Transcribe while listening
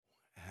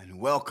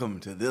welcome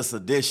to this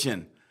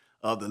edition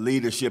of the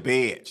Leadership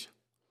Edge.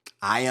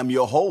 I am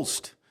your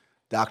host,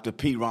 Dr.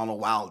 P. Ronald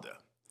Wilder.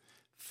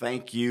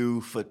 Thank you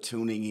for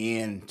tuning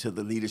in to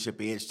the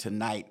Leadership Edge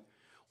tonight,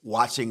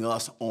 watching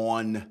us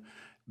on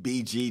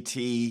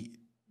BGTV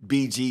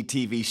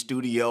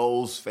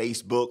Studios,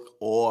 Facebook,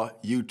 or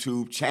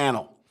YouTube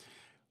channel.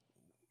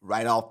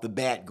 Right off the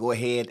bat, go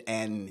ahead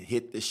and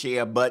hit the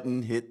share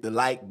button, hit the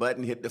like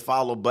button, hit the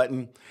follow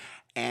button.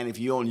 And if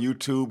you're on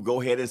YouTube,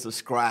 go ahead and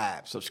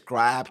subscribe.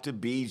 Subscribe to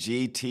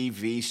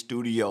BGTV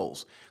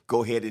Studios.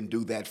 Go ahead and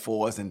do that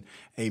for us, and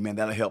amen,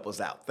 that'll help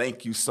us out.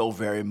 Thank you so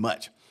very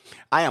much.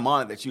 I am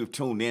honored that you have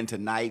tuned in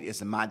tonight.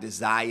 It's my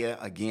desire,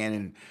 again,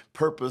 and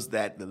purpose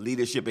that the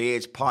Leadership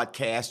Edge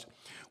podcast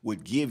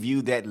would give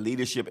you that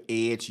leadership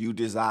edge you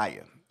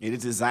desire. It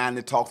is designed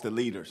to talk to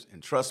leaders,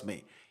 and trust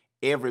me,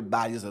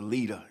 everybody is a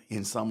leader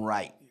in some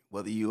right,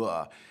 whether you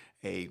are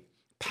a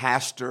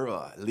pastor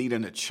or a leader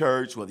in the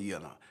church, whether you're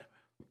in a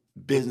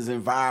business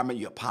environment,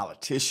 you're a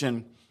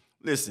politician.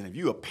 Listen, if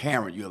you're a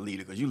parent, you're a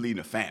leader because you lead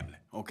a family,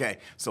 okay?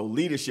 So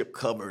leadership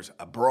covers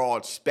a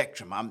broad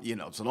spectrum.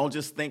 So don't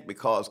just think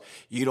because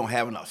you don't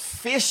have an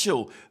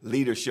official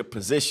leadership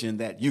position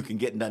that you can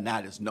get nothing out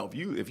of this. No,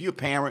 if you're a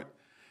parent,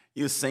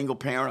 you're a single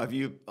parent, or if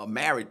you're a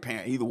married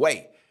parent, either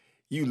way,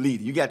 you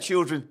lead. You got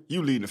children,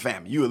 you lead the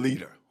family. You're a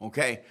leader,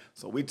 okay?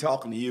 So we're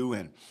talking to you,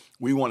 and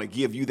we want to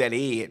give you that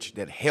edge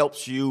that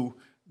helps you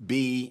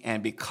be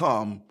and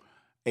become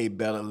a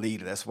better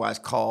leader. That's why it's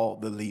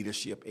called the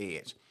Leadership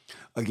Edge.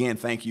 Again,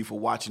 thank you for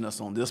watching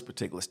us on this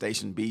particular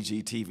station,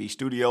 BGTV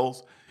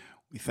Studios.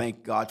 We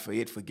thank God for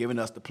giving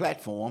us the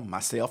platform,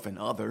 myself and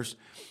others,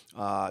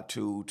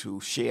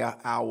 to share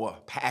our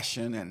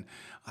passion and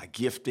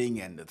gifting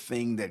and the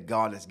thing that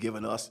God has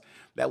given us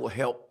that will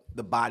help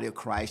the body of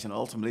Christ and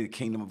ultimately the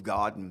kingdom of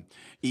God and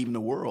even the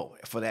world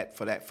for that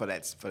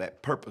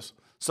purpose.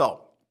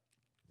 So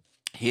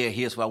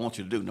here's what I want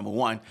you to do. Number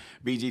one,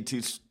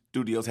 BGT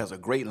Studios has a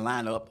great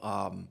lineup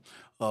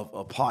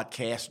of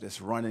podcasts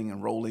that's running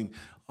and rolling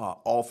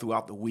all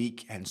throughout the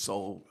week. And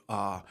so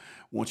I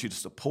want you to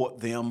support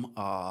them.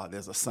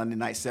 There's a Sunday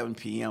night, 7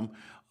 p.m.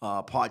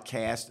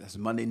 Podcast. There's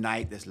Monday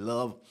night. There's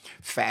Love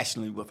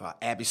Fashionably with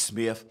Abby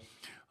Smith.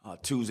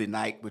 Tuesday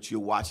night, which you're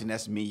watching,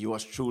 that's me,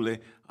 yours truly,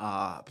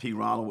 P.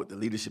 Ronald with the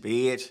Leadership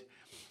Edge.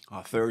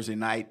 Thursday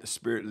night, The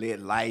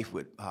Spirit-Led Life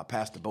with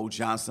Pastor Bo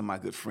Johnson, my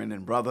good friend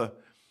and brother.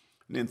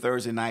 And then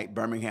Thursday night,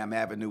 Birmingham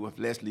Avenue with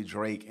Leslie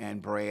Drake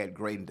and Brad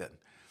Graydon.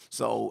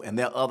 So, and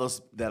there are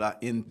others that are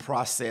in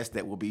process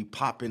that will be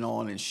popping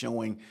on and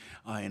showing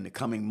in the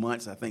coming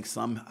months. I think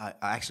some are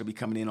actually be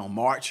coming in on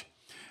March.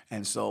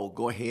 And so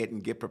go ahead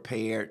and get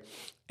prepared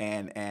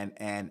and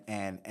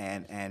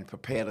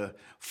prepare to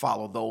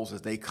follow those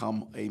as they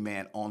come,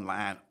 amen,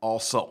 online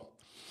also.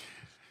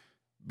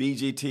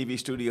 BGTV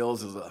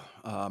Studios is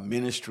a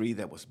ministry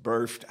that was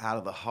birthed out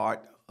of the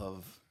heart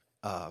of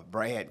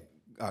Brad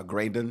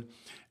Graydon,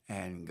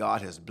 and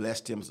God has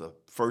blessed him as a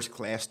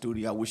first-class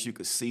studio. I wish you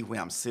could see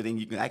where I'm sitting.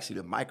 You can actually,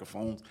 the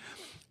microphones,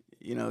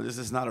 this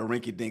is not a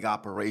rinky-dink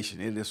operation.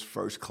 It is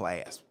first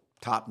class,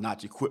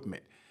 top-notch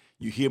equipment.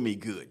 You hear me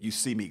good. You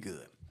see me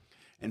good.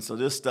 And so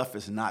this stuff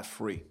is not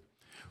free.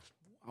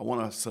 I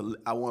want to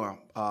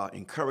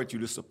encourage you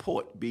to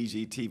support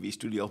BGTV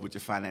Studios with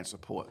your financial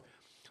support.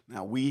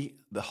 Now, we,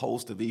 the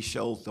host of these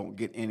shows, don't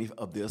get any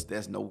of this.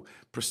 There's no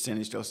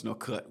percentage. There's no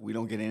cut. We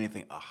don't get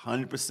anything.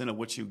 100% of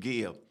what you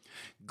give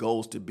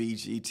goes to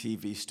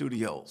BGTV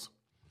Studios.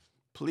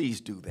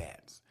 Please do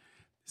that.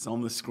 It's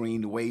on the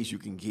screen, the ways you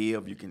can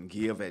give. You can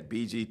give at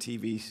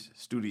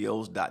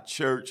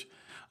bgtvstudios.church,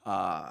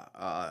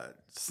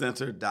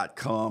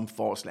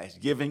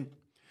 center.com/giving,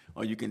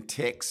 or you can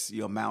text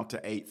your amount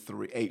to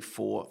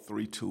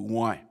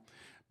 8484321.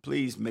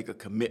 Please make a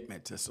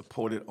commitment to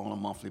support it on a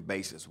monthly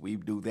basis. We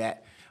do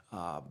that.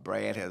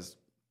 Brad has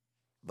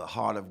the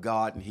heart of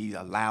God, and he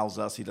allows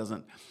us.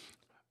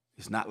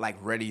 It's not like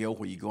radio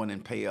where you go in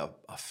and pay a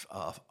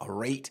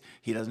rate.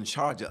 He doesn't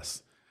charge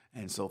us.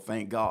 And so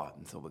thank God.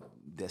 And so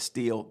there's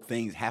still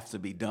things have to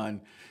be done.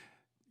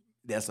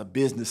 There's a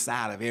business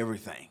side of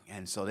everything.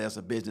 And so there's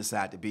a business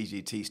side to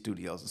BGT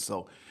Studios. And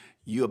so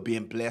you're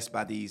being blessed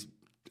by these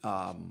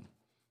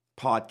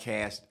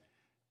podcasts.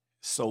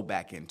 Sow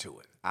back into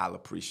it. I'll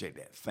appreciate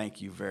that.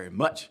 Thank you very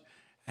much.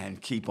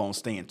 And keep on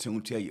staying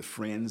tuned. Tell your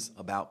friends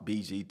about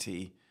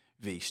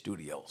BGTV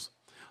Studios.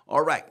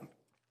 All right.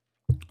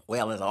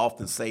 Well, as I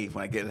often say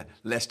when I get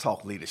let's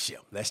talk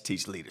leadership. Let's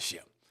teach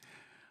leadership.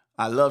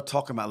 I love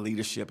talking about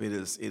leadership. It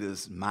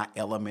is my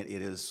element.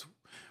 It is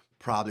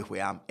probably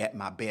where I'm at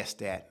my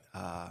best at.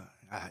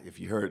 If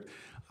you heard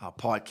our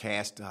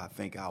podcast, I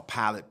think our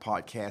pilot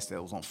podcast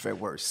that was on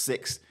February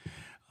 6th.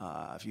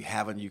 If you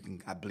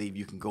haven't, I believe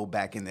you can go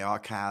back in the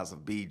archives of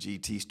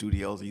BGT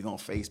Studios, either on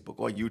Facebook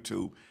or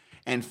YouTube,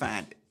 and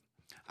find it.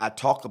 I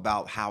talk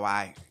about how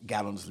I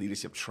got on this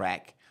leadership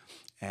track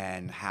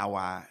and how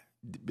I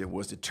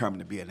was determined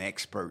to be an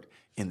expert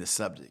in the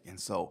subject. And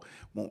so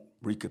won't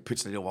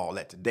recapitulate all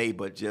that today,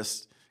 but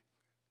just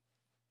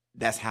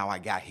that's how I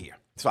got here.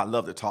 So I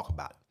love to talk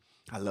about it.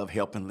 I love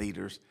helping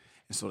leaders,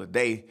 And so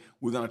today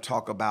we're going to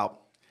talk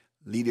about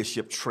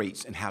leadership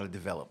traits and how to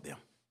develop them.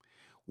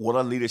 What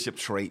are leadership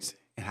traits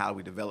and how do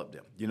we develop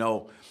them? You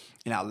know,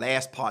 in our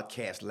last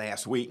podcast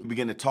last week, we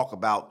began to talk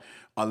about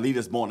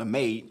leaders born and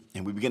made,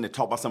 and we began to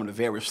talk about some of the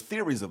various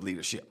theories of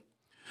leadership.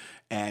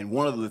 And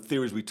one of the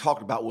theories we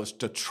talked about was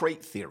the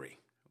trait theory,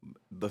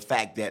 the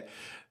fact that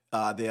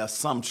there are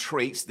some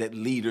traits that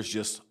leaders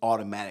just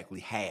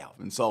automatically have.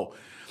 And so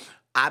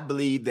I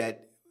believe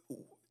that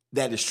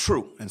that is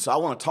true. And so I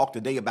want to talk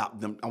today about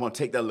them. I want to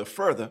take that a little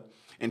further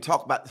and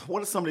talk about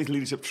what are some of these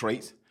leadership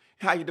traits,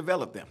 how you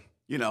develop them.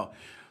 You know,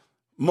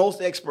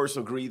 most experts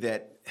agree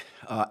that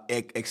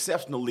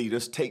exceptional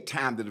leaders take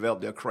time to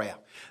develop their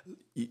craft.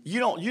 You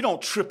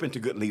don't trip into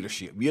good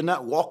leadership. You're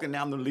not walking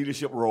down the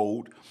leadership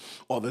road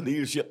or the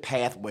leadership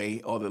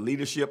pathway or the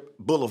leadership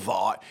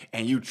boulevard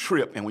and you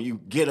trip, and when you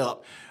get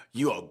up,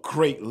 you're a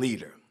great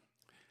leader.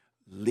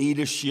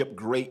 Leadership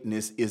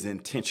greatness is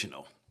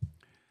intentional.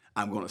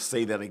 I'm going to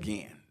say that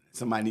again.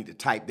 Somebody need to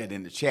type that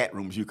in the chat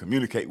room as you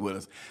communicate with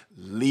us.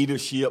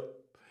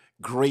 Leadership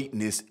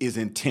greatness is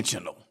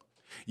intentional.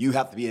 You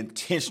have to be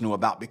intentional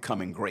about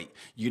becoming great.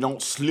 You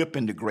don't slip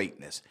into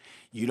greatness.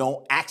 You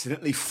don't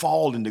accidentally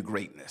fall into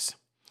greatness.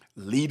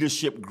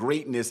 Leadership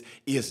greatness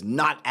is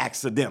not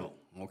accidental,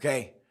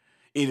 okay?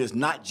 It is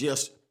not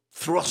just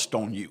thrust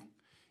on you.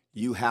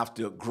 You have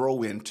to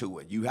grow into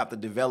it. You have to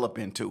develop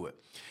into it.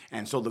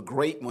 And so the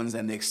great ones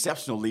and the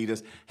exceptional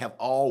leaders have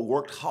all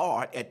worked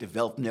hard at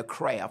developing their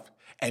craft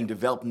and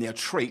developing their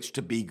traits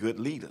to be good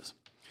leaders.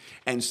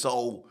 And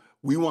so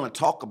we want to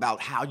talk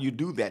about how you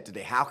do that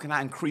today. How can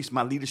I increase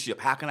my leadership?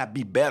 How can I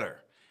be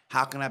better?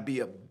 How can I be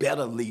a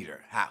better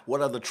leader?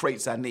 What are the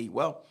traits I need?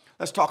 Well,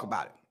 let's talk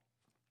about it.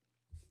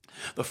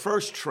 The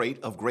first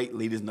trait of great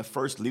leaders and the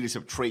first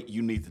leadership trait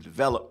you need to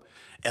develop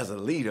as a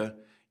leader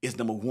is,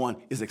 number one,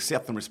 is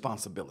accepting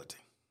responsibility,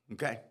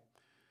 okay?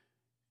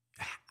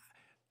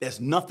 There's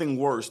nothing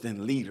worse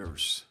than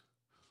leaders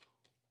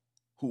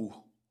who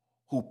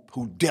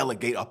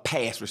delegate or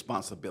pass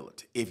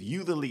responsibility. If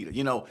you the leader,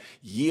 you know,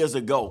 years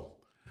ago,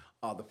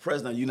 the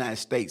president of the United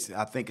States,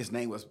 I think his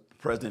name was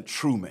President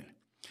Truman.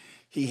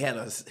 He had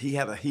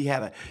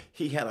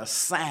a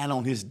sign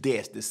on his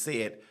desk that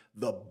said,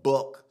 "The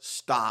buck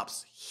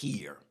stops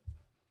here."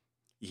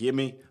 You hear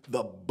me?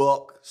 The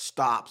buck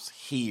stops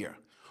here.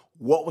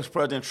 What was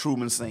President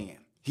Truman saying?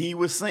 He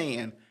was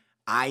saying,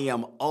 I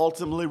am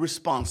ultimately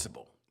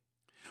responsible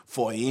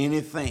for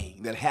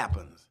anything that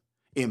happens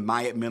in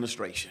my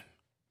administration.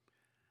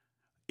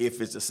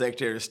 If it's the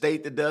Secretary of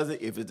State that does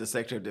it, if it's the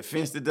Secretary of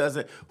Defense that does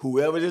it,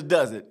 whoever just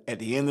does it, at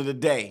the end of the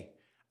day,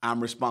 I'm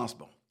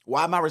responsible.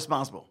 Why am I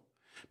responsible?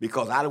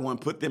 Because I don't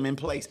want to put them in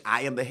place.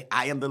 I am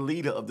the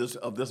leader of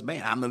this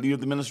man. I'm the leader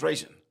of the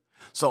administration.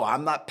 So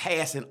I'm not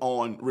passing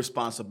on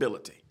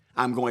responsibility.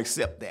 I'm going to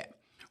accept that.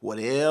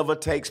 Whatever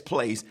takes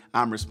place,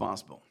 I'm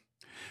responsible.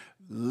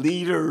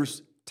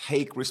 Leaders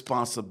take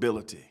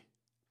responsibility.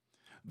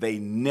 They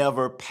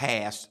never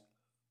pass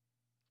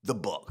the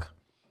buck.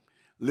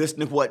 Listen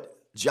to what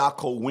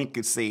Jocko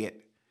Willink said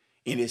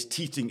in his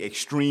teaching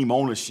Extreme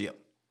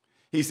Ownership.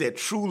 He said,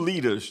 true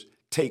leaders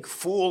take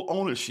full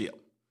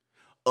ownership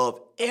of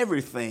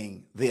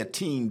everything their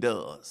team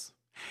does,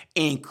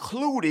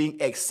 including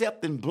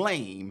accepting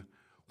blame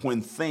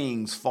when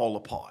things fall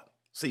apart.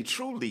 See,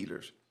 true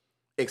leaders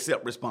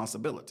accept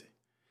responsibility.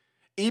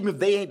 Even if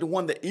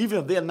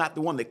they're not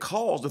the one that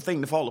caused the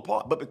thing to fall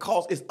apart, but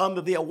because it's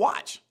under their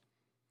watch,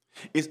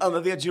 it's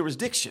under their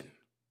jurisdiction,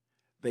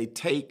 they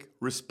take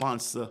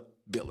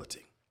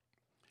responsibility.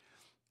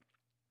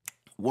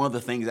 One of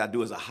the things I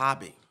do as a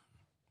hobby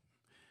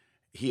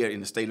here in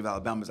the state of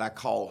Alabama is I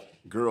call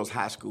girls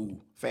high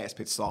school fast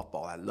pitch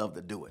softball. I love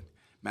to do it.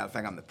 Matter of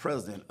fact, I'm the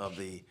president of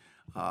the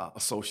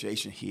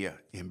association here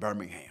in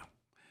Birmingham.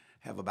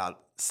 Have about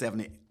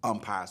 70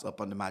 umpires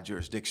up under my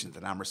jurisdiction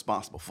that I'm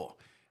responsible for.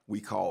 We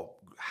call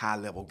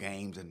high-level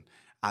games, and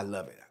I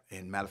love it.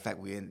 And matter of fact,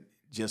 we're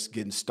just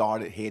getting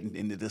started heading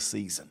into this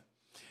season.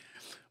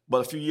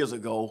 But a few years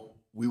ago,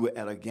 we were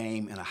at a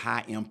game, in a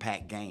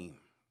high-impact game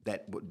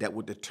that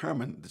would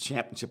determine the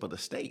championship of the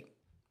state.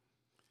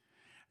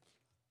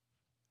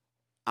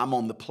 I'm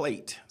on the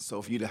plate, so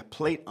if you're the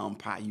plate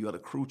umpire, you are the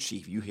crew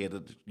chief. You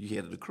headed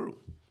the crew.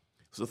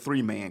 It's a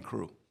 3-man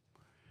crew.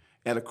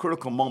 At a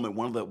critical moment,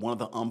 one of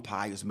the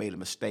umpires made a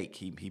mistake.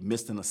 He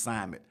missed an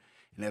assignment,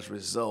 and as a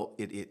result,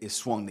 it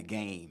swung the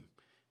game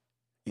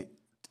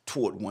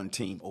toward one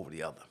team over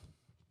the other.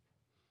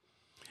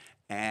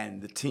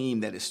 And the team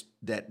that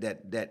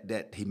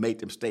he made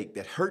the mistake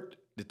that hurt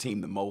the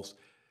team the most,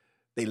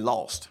 they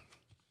lost.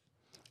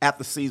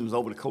 After the season was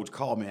over, the coach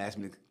called me and asked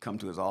me to come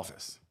to his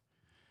office,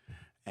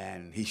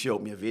 and he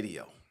showed me a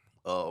video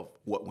of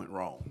what went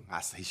wrong.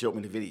 He showed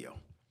me the video.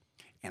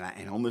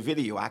 And on the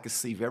video, I could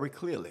see very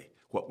clearly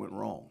what went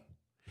wrong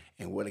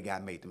and where the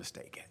guy made the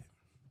mistake at.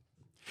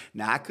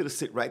 Now, I could have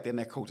sit right there in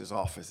that coach's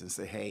office and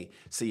say, hey,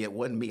 see, it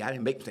wasn't me. I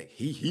didn't make the mistake.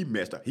 He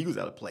messed up. He was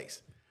out of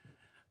place.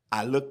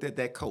 I looked at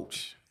that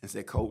coach and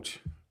said, Coach,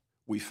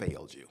 we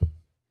failed you.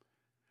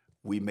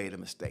 We made a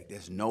mistake.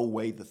 There's no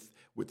way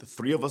with the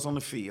three of us on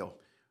the field,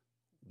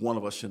 one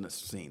of us shouldn't have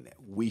seen that.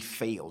 We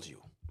failed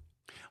you.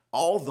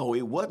 Although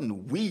it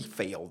wasn't we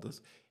failed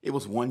us, it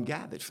was one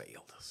guy that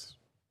failed us.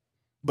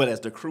 But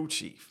as the crew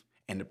chief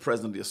and the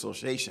president of the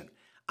association,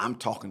 I'm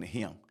talking to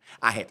him.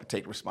 I had to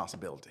take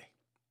responsibility.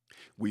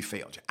 We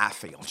failed you. I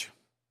failed you.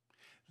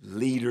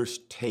 Leaders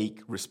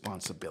take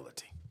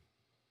responsibility.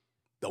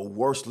 The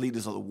worst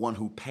leaders are the one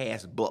who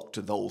pass buck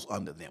to those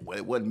under them. Well,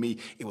 it wasn't me.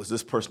 It was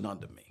this person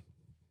under me.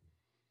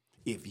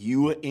 If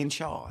you are in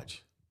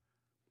charge,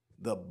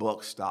 the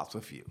buck stops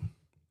with you.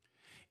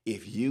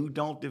 If you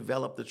don't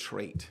develop the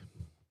trait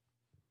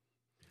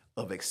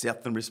of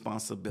accepting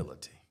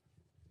responsibility,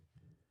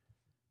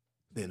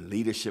 then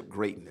leadership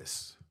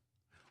greatness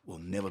will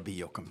never be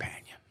your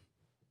companion.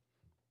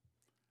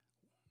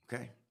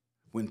 Okay?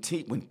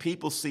 When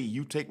people see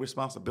you take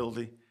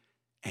responsibility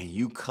and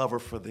you cover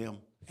for them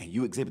and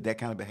you exhibit that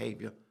kind of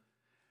behavior,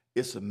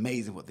 it's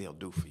amazing what they'll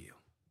do for you.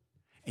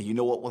 And you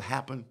know what will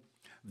happen?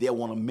 They'll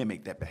want to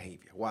mimic that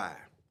behavior. Why?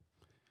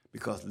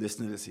 Because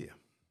listen to this here.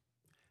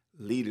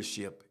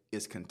 Leadership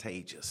is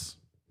contagious.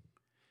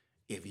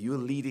 If you're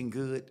leading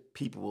good,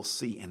 people will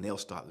see and they'll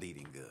start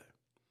leading good.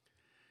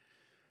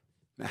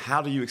 Now,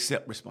 how do you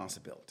accept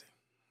responsibility?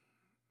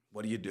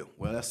 What do you do?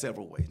 Well, there's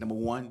several ways. Number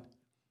one,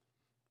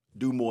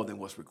 do more than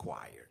what's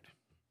required.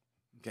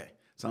 Okay.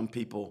 Some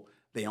people,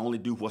 they only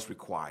do what's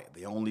required.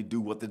 They only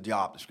do what the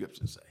job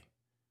descriptions say.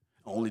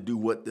 Only do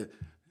what the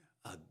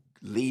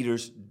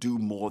leaders do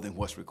more than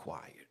what's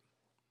required.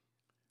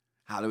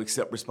 How to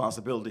accept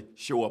responsibility?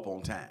 Show up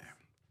on time.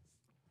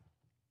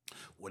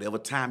 Whatever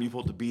time you're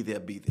supposed to be there,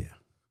 be there.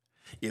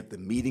 If the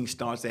meeting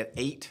starts at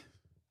 8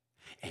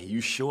 and you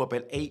show up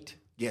at 8,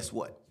 guess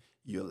what?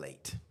 You're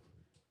late.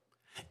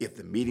 If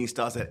the meeting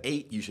starts at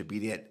 8, you should be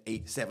there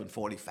at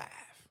 7:45.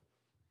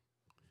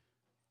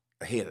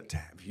 Ahead of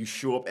time. If you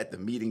show up at the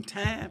meeting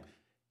time,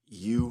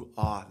 you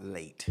are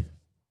late.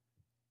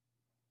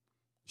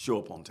 Show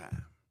up on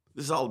time.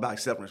 This is all about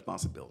accepting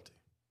responsibility.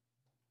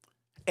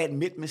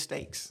 Admit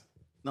mistakes.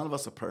 None of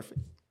us are perfect.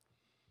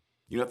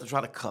 You don't have to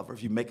try to cover.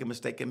 If you make a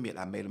mistake, admit,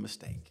 I made a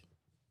mistake.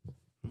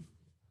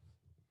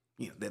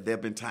 You know, there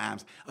have been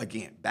times,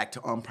 again, back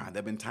to umpiring, there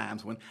have been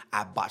times when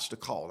I botched a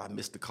call, I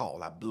missed the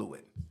call, I blew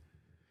it.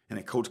 And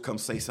then coach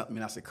comes say something,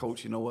 and I say,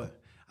 Coach, you know what?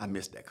 I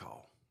missed that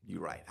call.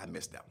 You're right, I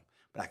missed that one.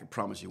 But I can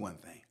promise you one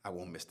thing, I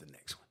won't miss the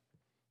next one.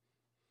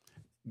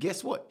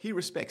 Guess what? He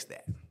respects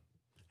that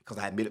because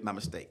I admitted my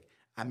mistake.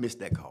 I missed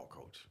that call,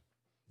 Coach,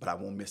 but I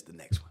won't miss the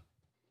next one.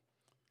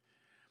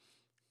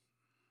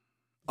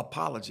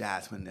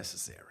 Apologize when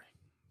necessary.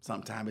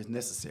 Sometimes it's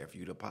necessary for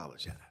you to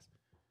apologize.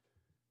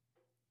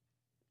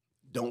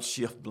 Don't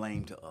shift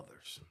blame to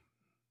others.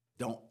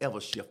 Don't ever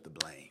shift the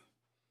blame.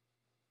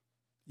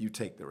 You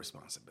take the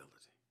responsibility.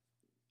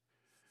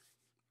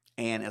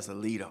 And as a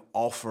leader,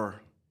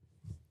 offer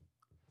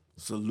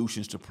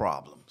solutions to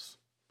problems.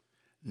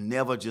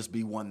 Never just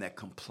be one that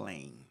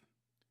complains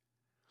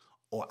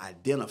or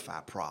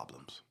identify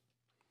problems.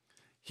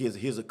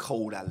 Here's a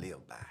code I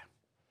live by.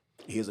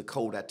 Here's a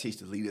code I teach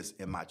the leaders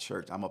in my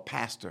church. I'm a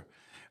pastor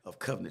of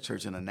Covenant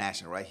Church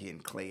International right here in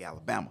Clay,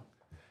 Alabama,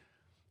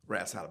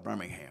 right outside of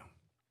Birmingham.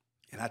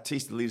 And I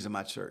teach the leaders in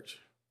my church,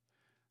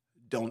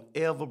 don't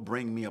ever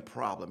bring me a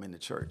problem in the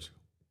church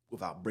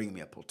without bringing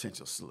me a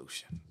potential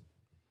solution.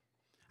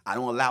 I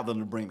don't allow them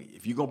to bring me.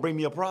 If you're going to bring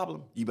me a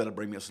problem, you better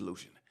bring me a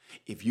solution.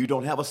 If you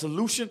don't have a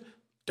solution,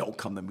 don't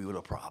come to me with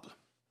a problem.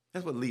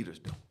 That's what leaders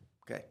do,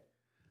 okay?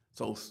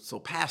 So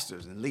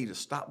pastors and leaders,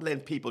 stop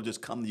letting people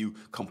just come to you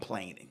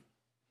complaining.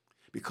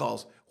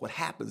 Because what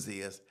happens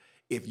is,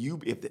 if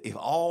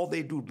all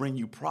they do bring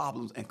you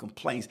problems and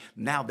complaints,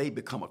 now they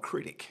become a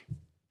critic.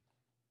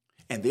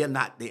 And they're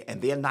not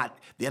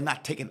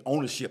taking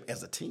ownership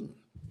as a team.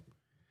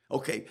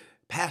 Okay,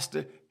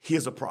 pastor,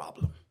 here's a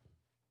problem.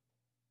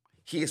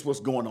 Here's what's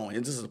going on,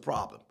 and this is a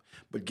problem.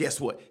 But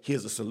guess what?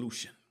 Here's a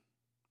solution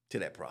to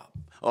that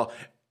problem.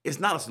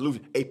 It's not a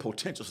solution, a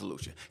potential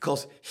solution,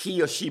 because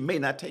he or she may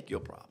not take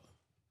your problem.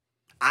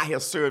 I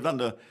have served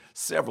under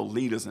several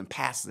leaders and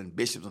pastors and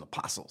bishops and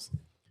apostles,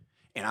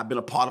 and I've been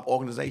a part of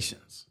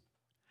organizations.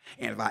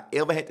 And if I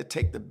ever had to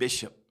take the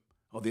bishop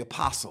or the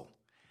apostle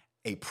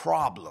a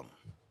problem,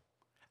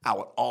 I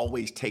would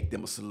always take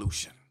them a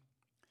solution,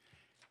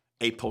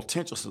 a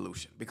potential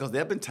solution, because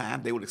there have been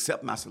times they would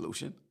accept my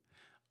solution,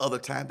 other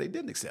times they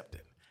didn't accept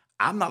it.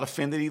 I'm not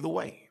offended either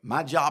way.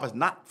 My job is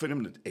not for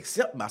them to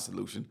accept my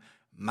solution.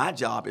 My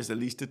job is at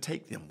least to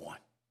take them one.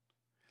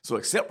 So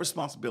accept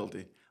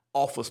responsibility,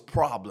 offers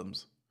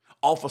problems,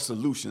 offer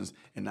solutions,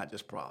 and not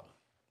just problems.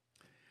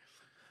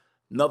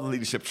 Another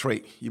leadership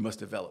trait you must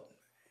develop,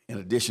 in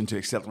addition to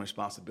accepting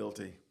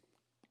responsibility,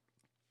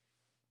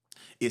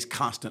 is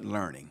constant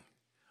learning,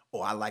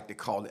 or I like to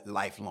call it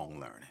lifelong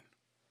learning.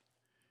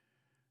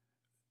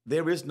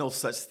 There is no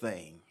such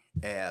thing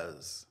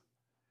as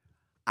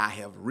I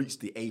have reached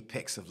the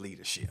apex of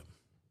leadership.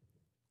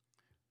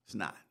 It's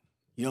not.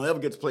 You don't ever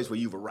get to a place where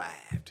you've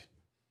arrived.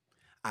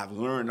 I've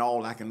learned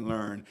all I can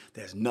learn.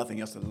 There's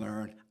nothing else to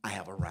learn. I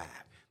have arrived.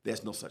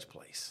 There's no such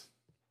place.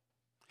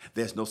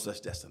 There's no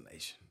such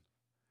destination.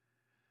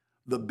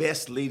 The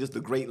best leaders, the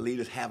great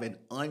leaders, have an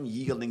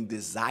unyielding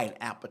desire and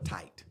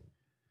appetite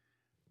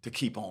to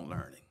keep on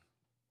learning.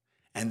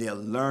 And they're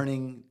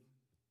learning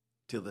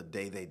till the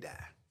day they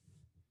die.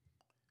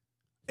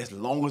 As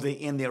long as they're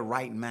in their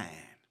right mind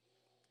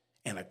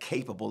and are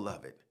capable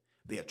of it,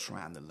 they're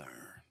trying to learn.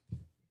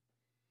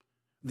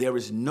 There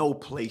is no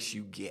place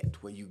you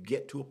get where you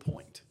get to a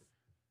point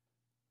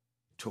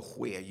to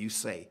where you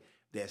say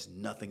there's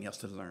nothing else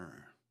to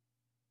learn.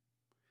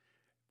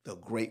 The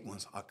great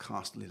ones are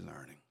constantly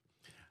learning.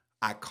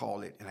 I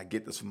call it, and I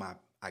get this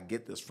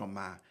from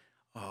my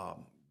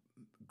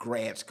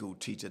grad school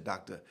teacher,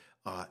 Dr.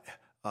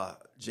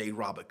 J.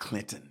 Robert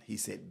Clinton. He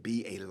said,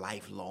 be a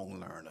lifelong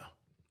learner.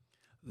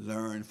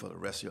 Learn for the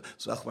rest of your life.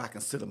 So that's why I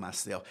consider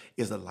myself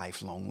is a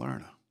lifelong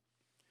learner.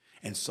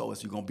 And so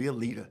as you're going to be a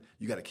leader,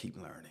 you got to keep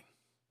learning.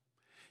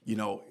 You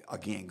know,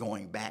 again,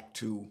 going back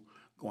to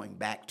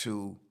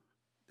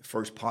the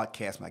first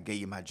podcast when I gave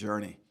you my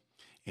journey.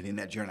 And in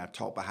that journey, I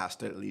talked about how I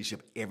studied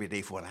leadership every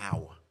day for an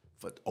hour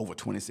for over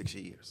 26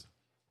 years.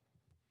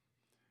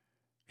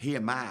 Here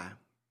am I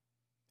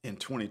in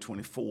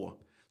 2024.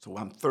 So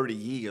I'm 30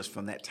 years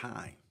from that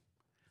time.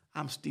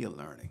 I'm still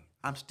learning.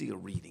 I'm still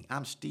reading.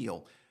 I'm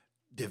still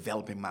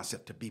developing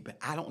myself to be, but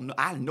I don't know.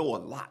 I know a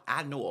lot.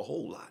 I know a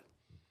whole lot.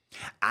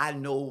 I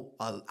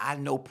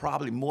know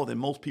probably more than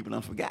most people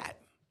done forgot.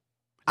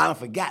 I done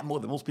forgot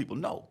more than most people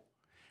know.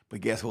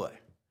 But guess what?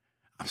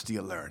 I'm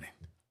still learning.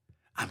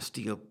 I'm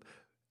still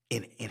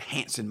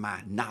enhancing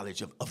my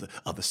knowledge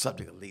of the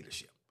subject of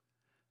leadership.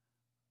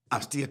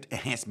 I'm still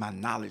enhancing my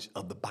knowledge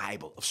of the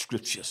Bible, of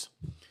scriptures.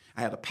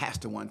 I had a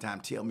pastor one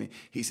time tell me,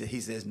 he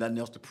says, nothing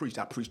else to preach.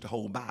 I preach the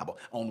whole Bible.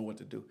 I don't know what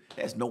to do.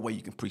 There's no way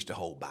you can preach the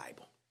whole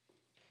Bible.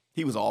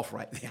 He was off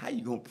right there. How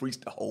you going to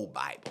preach the whole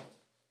Bible?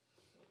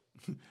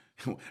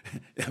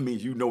 That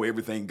means you know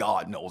everything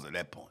God knows at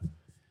that point.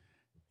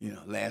 You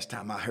know, last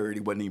time I heard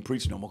he wasn't even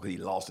preaching no more because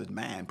he lost his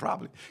mind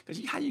probably.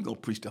 Because how you going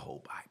to preach the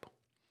whole Bible?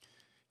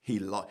 He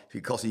lost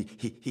because he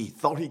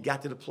thought he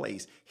got to the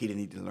place he didn't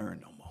need to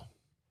learn no more.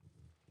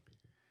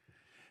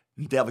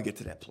 Never get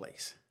to that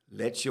place.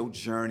 Let your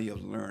journey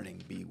of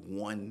learning be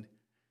one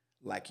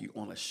like you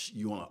on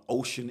an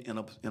ocean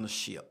in a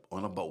ship,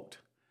 on a boat,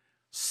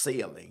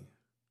 sailing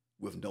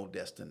with no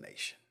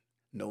destination,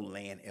 no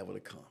land ever to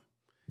come.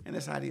 And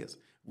that's how it is.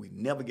 We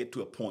never get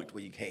to a point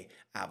where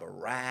I've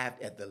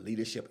arrived at the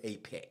leadership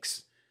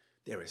apex.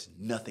 There is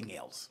nothing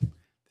else.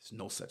 There's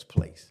no such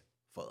place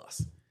for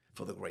us,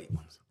 for the great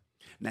ones.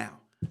 Now,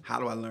 how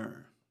do I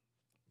learn?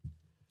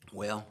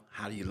 Well,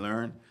 how do you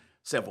learn?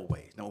 Several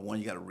ways. Number one,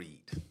 you got to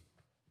read.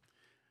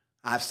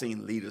 I've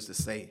seen leaders that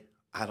say,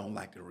 I don't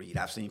like to read.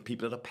 I've seen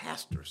people that are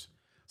pastors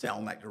say, I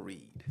don't like to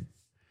read.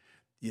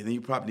 Yeah, then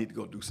you probably need to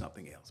go do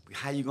something else. But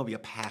how are you going to be a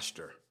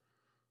pastor?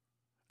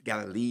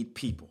 Got to lead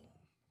people.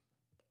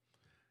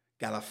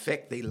 Got to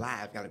affect their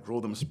lives. Got to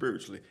grow them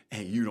spiritually.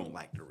 And you don't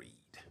like to read.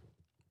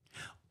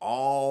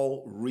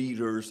 All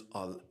readers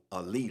are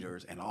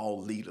leaders, and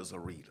all leaders are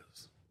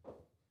readers.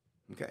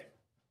 Okay?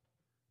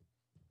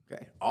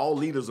 All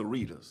leaders are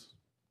readers.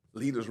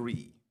 Leaders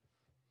read.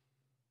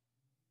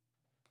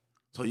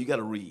 So you got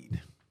to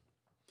read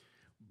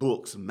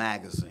books,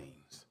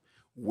 magazines,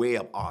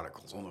 web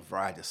articles on a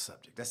variety of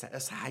subjects.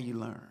 That's how you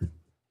learn.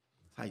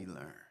 That's how you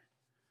learn.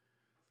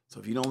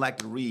 So if you don't like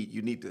to read,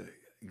 you need to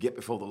get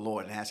before the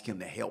Lord and ask him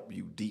to help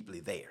you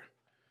deeply there,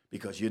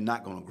 because you're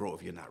not going to grow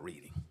if you're not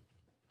reading.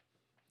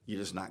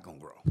 You're just not going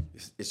to grow.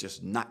 It's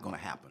just not going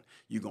to happen.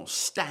 You're going to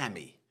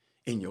stymie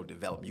in your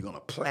development. You're going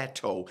to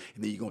plateau,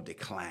 and then you're going to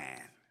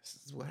decline. This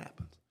is what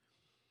happens.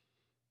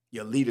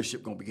 Your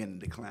leadership going to begin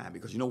to decline,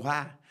 because you know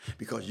why?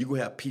 Because you're going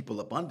to have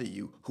people up under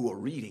you who are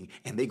reading,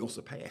 and they're going to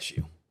surpass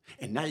you.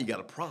 And now you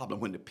got a problem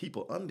when the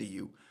people under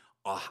you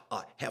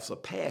have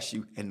surpassed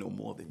you and know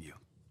more than you.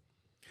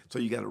 So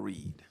you got to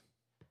read.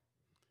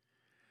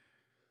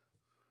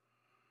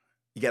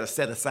 You got to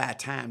set aside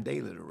time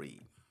daily to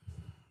read.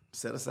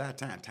 Set aside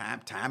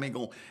time. Time ain't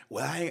going,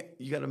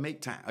 you got to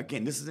make time.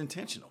 Again, this is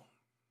intentional.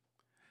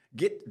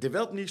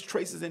 Developing these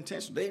traits is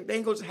intentional. They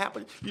ain't going to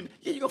happen. You're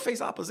going to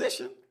face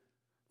opposition,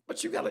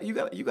 but you got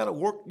to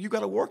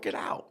work it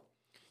out.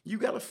 You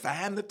got to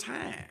find the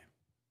time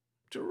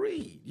to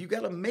read. You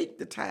got to make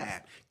the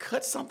time.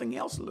 Cut something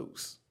else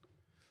loose.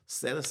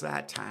 Set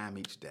aside time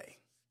each day.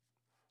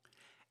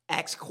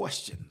 Ask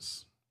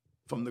questions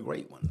from the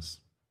great ones.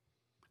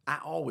 I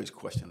always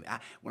question.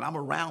 When I'm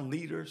around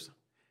leaders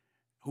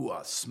who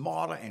are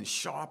smarter and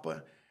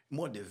sharper,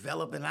 more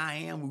developed than I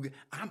am,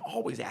 I'm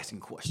always asking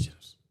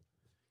questions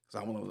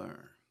because I want to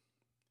learn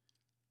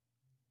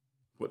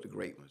what the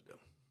great ones do.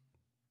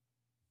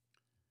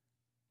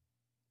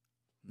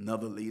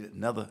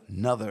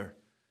 Another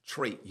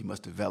trait you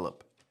must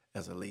develop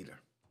as a leader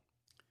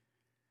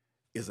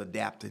is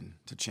adapting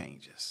to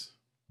changes.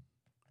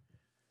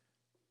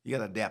 You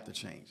got to adapt to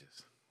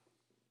changes.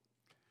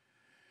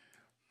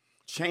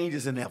 Change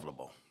is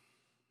inevitable,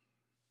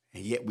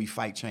 and yet we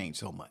fight change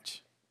so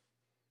much.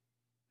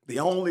 The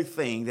only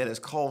thing that has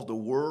caused the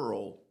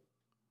world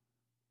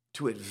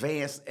to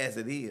advance as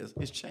it is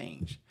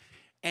change.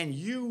 And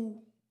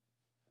you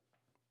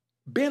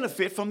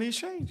benefit from these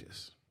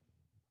changes.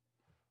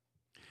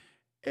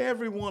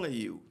 Every one of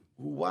you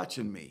who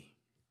watching me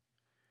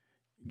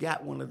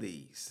got one of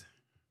these.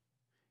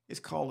 It's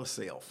called a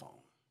cell phone.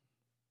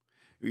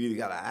 You either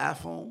got an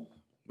iPhone,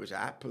 which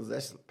I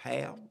possess,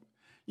 have.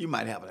 You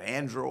might have an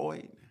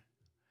Android.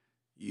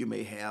 You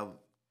may have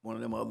one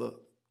of them other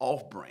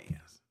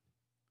off-brands.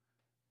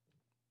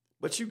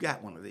 But you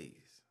got one of these.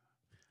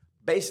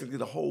 Basically,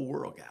 the whole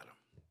world got them.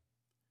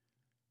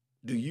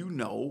 Do you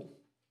know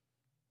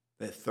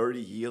that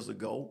 30 years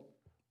ago,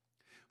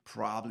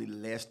 probably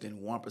less than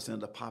 1% of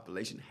the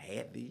population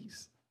had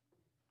these?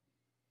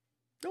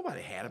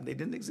 Nobody had them. They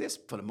didn't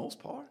exist for the most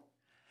part.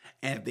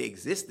 And if they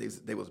existed,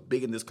 they was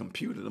big in this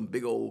computer, them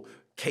big old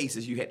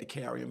cases you had to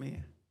carry them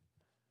in.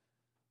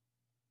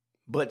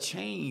 But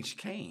change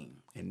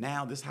came, and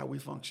now this is how we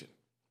function.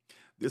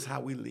 This is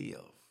how we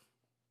live.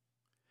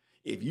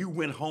 If you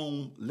went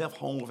home, left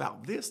home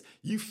without this,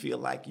 you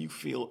feel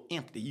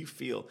empty.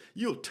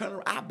 You'll turn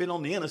around. I've been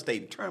on the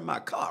interstate and turned my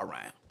car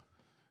around.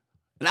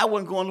 And I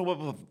wasn't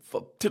going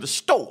to the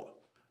store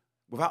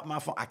without my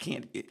phone. I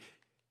can't.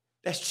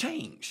 That's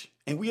change.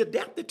 And we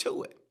adapted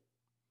to it.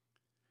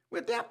 We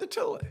adapted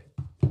to it.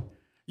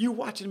 You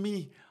watching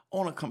me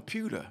on a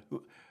computer.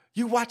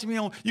 You watching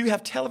me you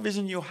have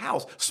television in your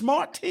house,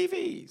 smart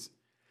TVs.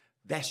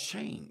 That's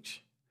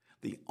change.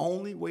 The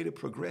only way to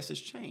progress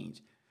is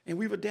change. And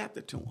we've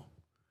adapted to them.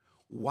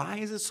 Why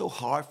is it so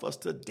hard for us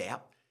to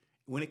adapt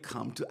when it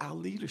comes to our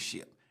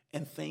leadership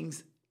and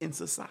things in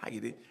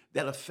society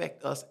that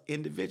affect us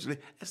individually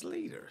as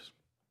leaders?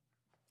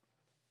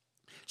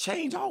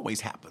 Change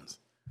always happens.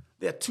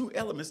 There are two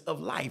elements of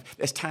life.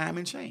 That's time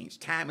and change.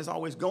 Time is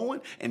always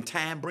going, and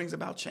time brings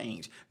about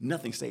change.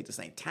 Nothing stays the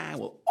same. Time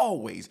will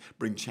always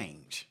bring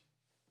change.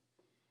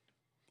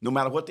 No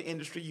matter what the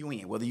industry you're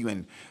in, whether you're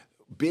in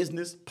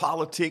business,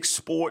 politics,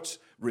 sports,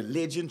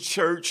 religion,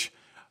 church,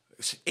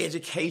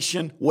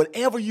 education,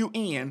 whatever you're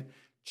in,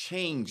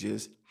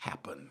 changes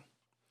happen.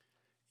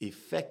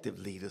 Effective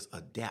leaders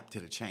adapt to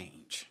the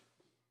change.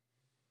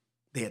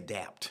 They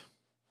adapt.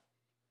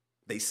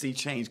 They see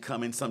change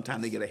coming.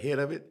 Sometimes they get ahead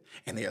of it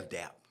and they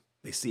adapt.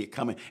 They see it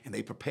coming and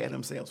they prepare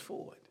themselves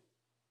for it.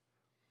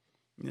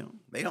 You know,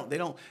 they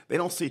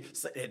don't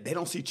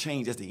see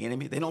change as the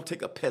enemy. They don't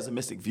take a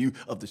pessimistic view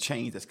of the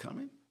change that's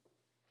coming.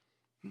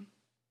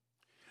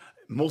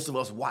 Most of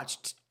us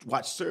watch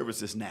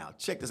services now.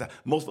 Check this out.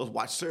 Most of us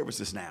watch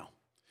services now.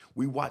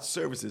 We watch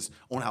services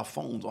on our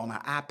phones, on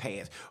our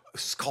iPads.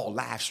 It's called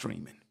live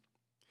streaming.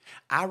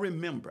 I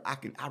remember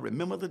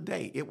the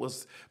day. It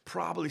was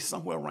probably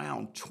somewhere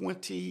around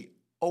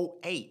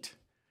 2008.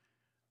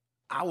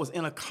 I was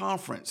in a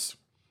conference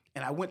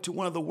and I went to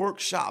one of the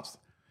workshops.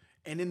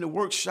 And in the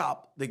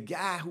workshop, the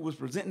guy who was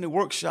presenting the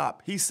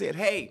workshop, he said,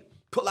 "Hey,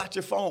 pull out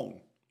your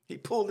phone." He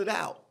pulled it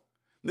out.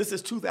 This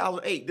is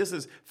 2008. This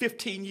is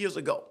 15 years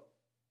ago.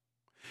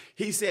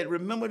 He said,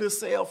 "Remember this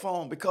cell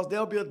phone, because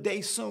there'll be a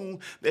day soon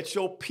that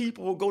your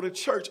people will go to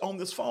church on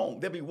this phone.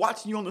 They'll be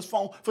watching you on this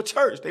phone for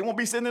church. They won't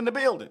be sitting in the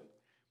building."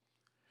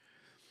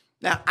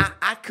 Now,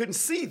 I couldn't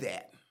see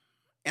that,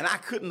 and I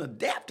couldn't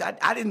adapt.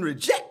 I didn't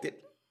reject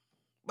it,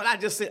 but I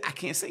just said, I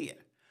can't see it.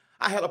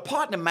 I had a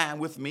partner of mine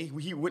with me.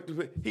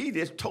 He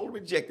just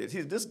totally rejected it. He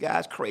said, "This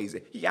guy's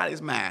crazy. He got his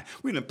mind.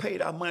 We done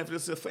paid our money for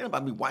this. For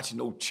anybody be watching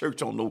no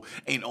church on no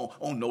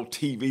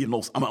TV,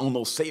 on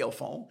no cell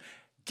phone."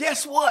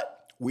 Guess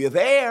what? We're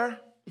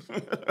there.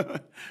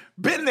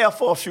 Been there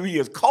for a few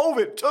years.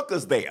 COVID took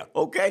us there,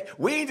 okay?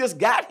 We ain't just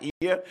got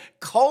here.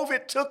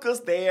 COVID took us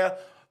there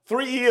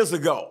 3 years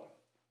ago,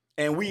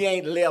 and we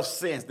ain't left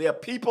since. There are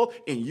people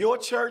in your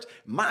church,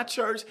 my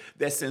church,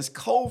 that since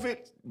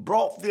COVID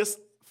brought this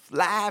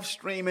live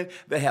streaming,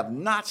 that have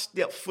not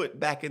stepped foot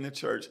back in the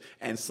church,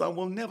 and some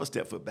will never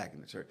step foot back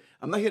in the church.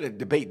 I'm not here to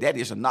debate that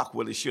issue, knock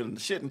whether it should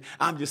and shouldn't.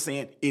 I'm just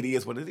saying it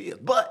is what it is.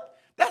 But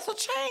that's a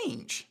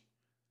change.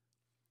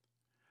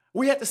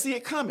 We have to see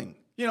it coming.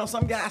 You know,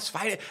 some guys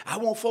fight it. I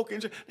want folk in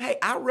church. Hey,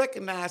 I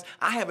recognize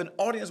I have an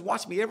audience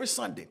watch me every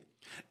Sunday.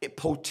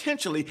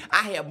 Potentially,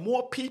 I have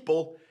more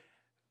people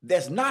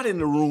that's not in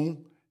the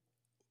room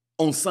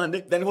on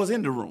Sunday than was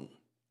in the room.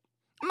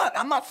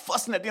 I'm not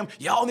fussing at them.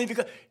 Y'all need to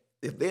go.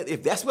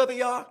 If that's where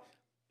they are,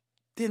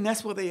 then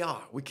that's where they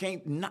are. We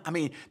can't,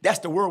 that's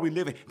the world we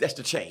live in. That's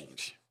the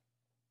change.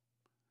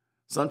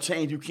 Some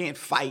change you can't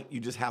fight. You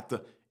just have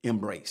to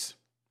embrace.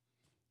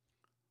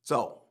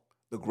 So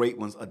the great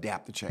ones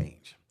adapt to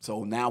change.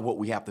 So now what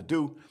we have to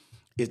do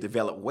is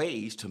develop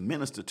ways to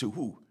minister to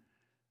who?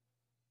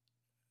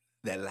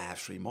 That live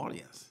stream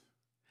audience,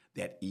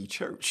 that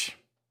e-church.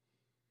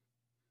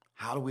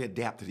 How do we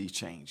adapt to these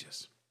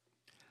changes?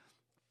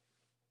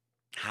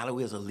 How do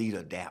we as a leader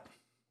adapt?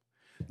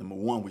 Number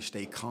one, we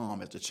stay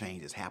calm as the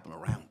changes happen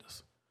around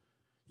us.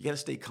 You got to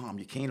stay calm.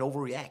 You can't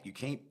overreact. You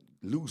can't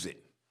lose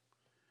it.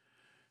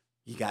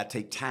 You got to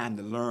take time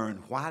to learn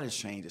why this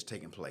change is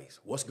taking place.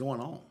 What's going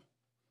on?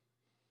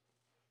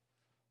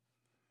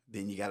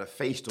 Then you got to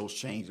face those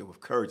changes with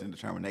courage and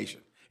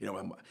determination. You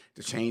know,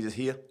 the change is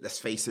here. Let's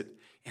face it,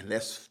 and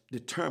let's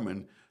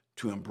determine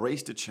to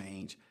embrace the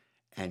change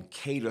and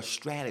cater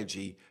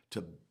strategy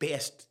to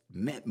best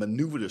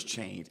maneuver this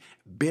change,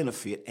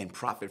 benefit and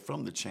profit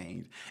from the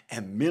change,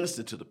 and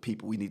minister to the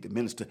people we need to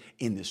minister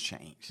in this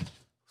change.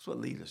 That's what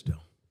leaders do.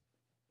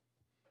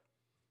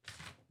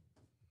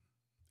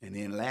 And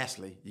then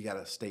lastly, you got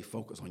to stay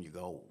focused on your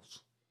goals.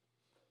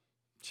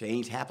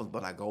 Change happens,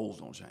 but our goals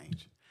don't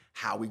change.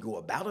 How we go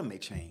about it may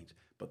change,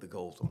 but the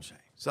goals don't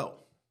change.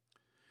 So,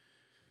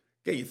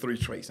 gave you 3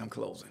 traits. I'm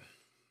closing.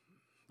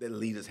 That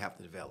leaders have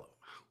to develop.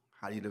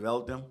 How do you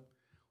develop them?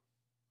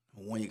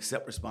 When you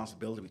accept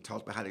responsibility, we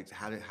talked about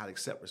how to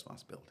accept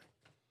responsibility.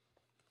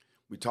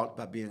 We talked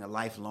about being a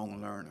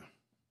lifelong learner.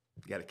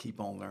 You got to keep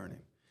on learning.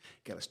 You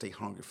got to stay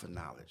hungry for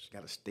knowledge. You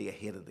got to stay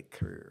ahead of the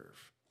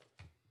curve.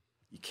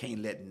 You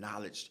can't let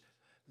knowledge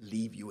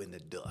leave you in the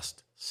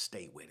dust.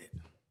 Stay with it.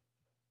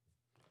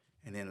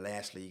 And then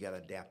lastly, you got to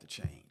adapt to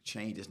change.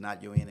 Change is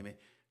not your enemy.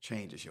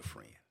 Change is your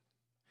friend.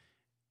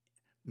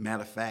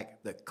 Matter of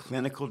fact, the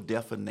clinical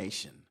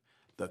definition,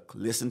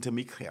 listen to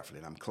me carefully,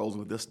 and I'm closing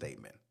with this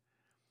statement.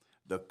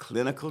 The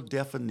clinical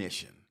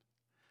definition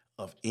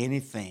of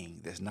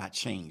anything that's not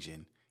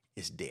changing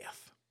is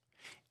death.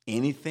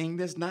 Anything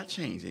that's not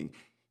changing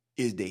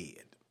is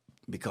dead,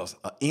 because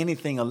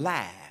anything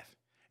alive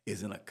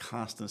is in a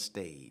constant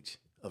stage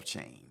of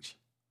change.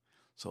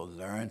 So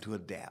learn to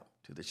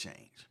adapt to the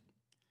change.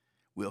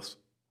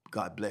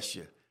 God bless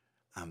you.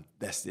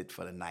 That's it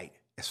for the night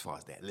as far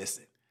as that.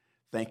 Listen,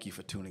 thank you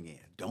for tuning in.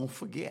 Don't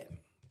forget,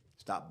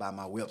 stop by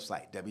my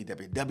website,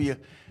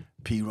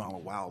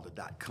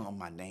 www.pronaldwilder.com,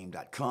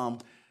 myname.com.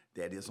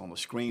 That is on the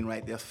screen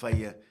right there for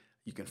you.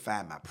 You can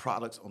find my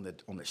products on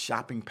the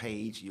shopping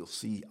page. You'll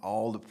see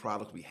all the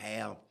products we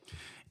have.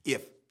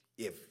 If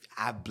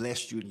I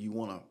blessed you and you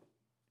want to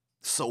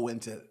sow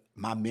into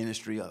my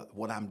ministry or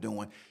what I'm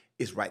doing,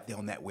 it's right there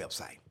on that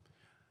website.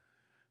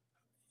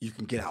 You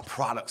can get our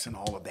products and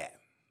all of that.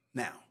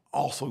 Now,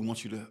 also we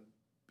want you to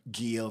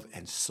give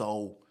and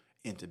sow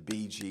into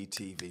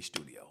BGTV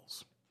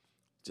Studios.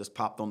 Just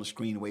popped on the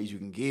screen ways you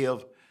can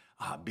give.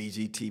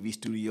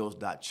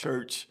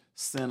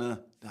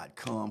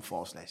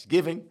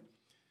 bgtvstudios.churchcenter.com/giving.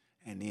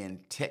 And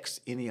then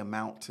text any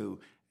amount to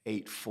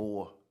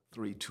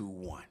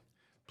 84321.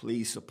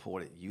 Please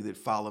support it. You that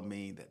follow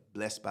me, that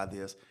blessed by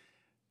this,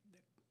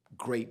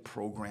 great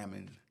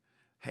programming.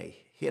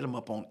 Hey, hit them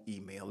up on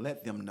email.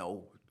 Let them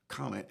know.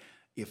 Comment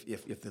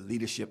if the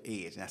leadership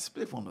edge. Now,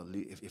 split on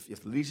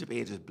if the leadership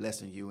edge is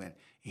blessing you and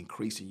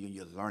increasing you, and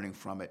you're learning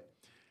from it.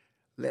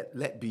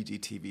 Let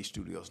BGTV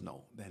Studios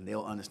know. Then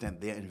they'll understand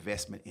their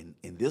investment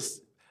in this,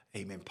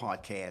 amen,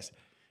 podcast,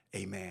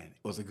 amen,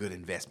 was a good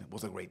investment,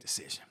 was a great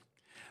decision.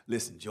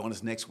 Listen, join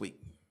us next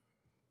week.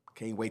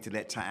 Can't wait till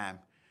that time.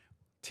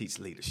 Teach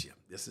leadership.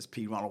 This is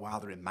P. Ronald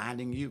Wilder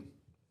reminding you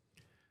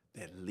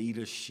that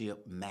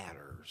leadership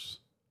matters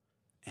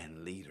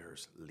and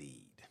leaders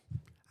lead.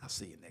 I'll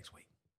see you next week.